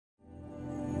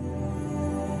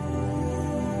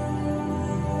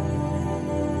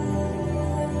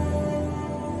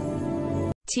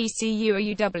TCU or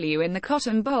UW in the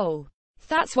Cotton Bowl.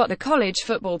 That's what the College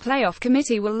Football Playoff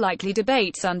Committee will likely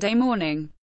debate Sunday morning.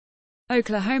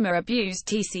 Oklahoma abused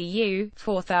TCU,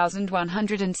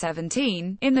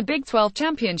 4,117, in the Big 12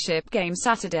 championship game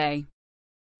Saturday.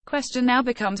 Question now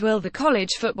becomes, will the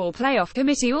College Football Playoff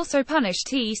Committee also punish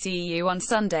TCU on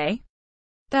Sunday?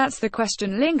 That's the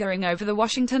question lingering over the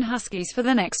Washington Huskies for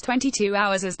the next 22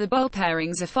 hours as the bowl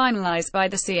pairings are finalized by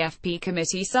the CFP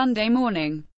committee Sunday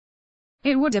morning.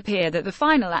 It would appear that the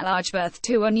final at-large berth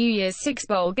to a New Year's Six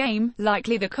bowl game,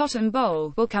 likely the Cotton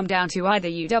Bowl, will come down to either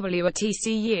UW or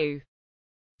TCU.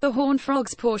 The Horned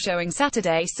Frogs' poor showing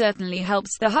Saturday certainly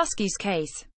helps the Huskies'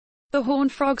 case. The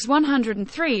Horned Frogs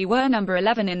 103 were number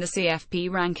 11 in the CFP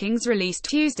rankings released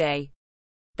Tuesday.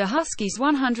 The Huskies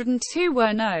 102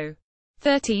 were no.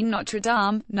 13 Notre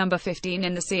Dame, number 15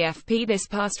 in the CFP this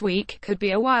past week, could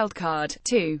be a wild card,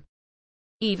 too.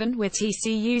 Even with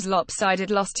TCU's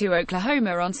lopsided loss to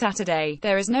Oklahoma on Saturday,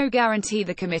 there is no guarantee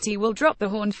the committee will drop the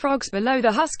Horned Frogs below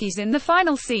the Huskies in the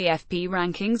final CFP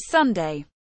rankings Sunday.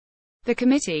 The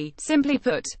committee, simply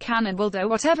put, can and will do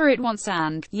whatever it wants,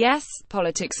 and, yes,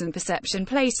 politics and perception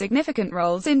play significant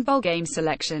roles in bowl game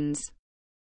selections.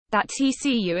 That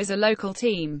TCU is a local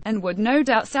team, and would no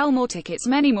doubt sell more tickets,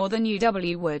 many more than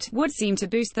UW would seem to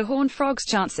boost the Horned Frogs'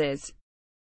 chances.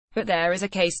 But there is a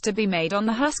case to be made on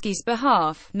the Huskies'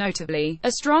 behalf, notably,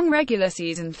 a strong regular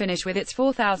season finish with its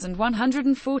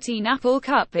 4,114 Apple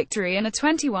Cup victory and a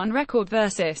 21 record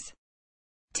versus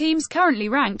teams currently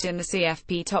ranked in the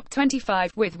CFP top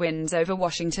 25, with wins over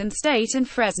Washington State and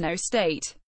Fresno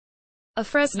State. A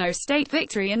Fresno State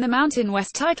victory in the Mountain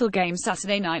West title game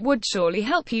Saturday night would surely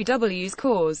help UW's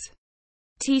cause.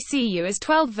 TCU is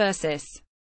 12 versus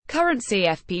current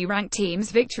CFP-ranked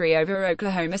teams' victory over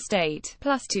Oklahoma State,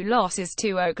 plus 2 losses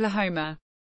to Oklahoma.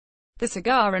 The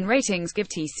cigar and ratings give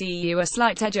TCU a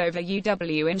slight edge over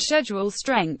UW in schedule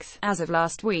strength. As of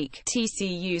last week,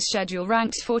 TCU's schedule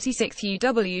ranked 46th,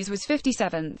 UW's was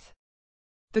 57th.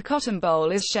 The Cotton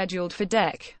Bowl is scheduled for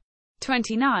Dec.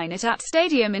 29 at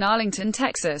Stadium in Arlington,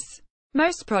 Texas.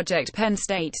 Most project Penn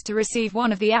State to receive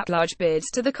one of the at-large bids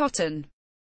to the Cotton.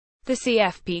 The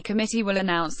CFP committee will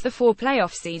announce the 4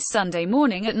 playoff seeds Sunday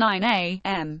morning at 9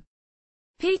 a.m.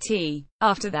 PT.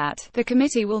 After that, the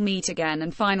committee will meet again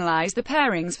and finalize the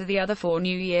pairings for the other 4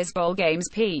 New Year's Bowl games: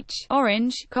 Peach,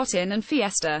 Orange, Cotton and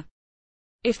Fiesta.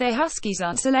 If the Huskies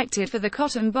aren't selected for the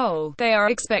Cotton Bowl, they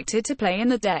are expected to play in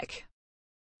the Dec.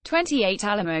 28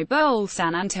 Alamo Bowl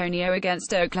San Antonio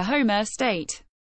against Oklahoma State.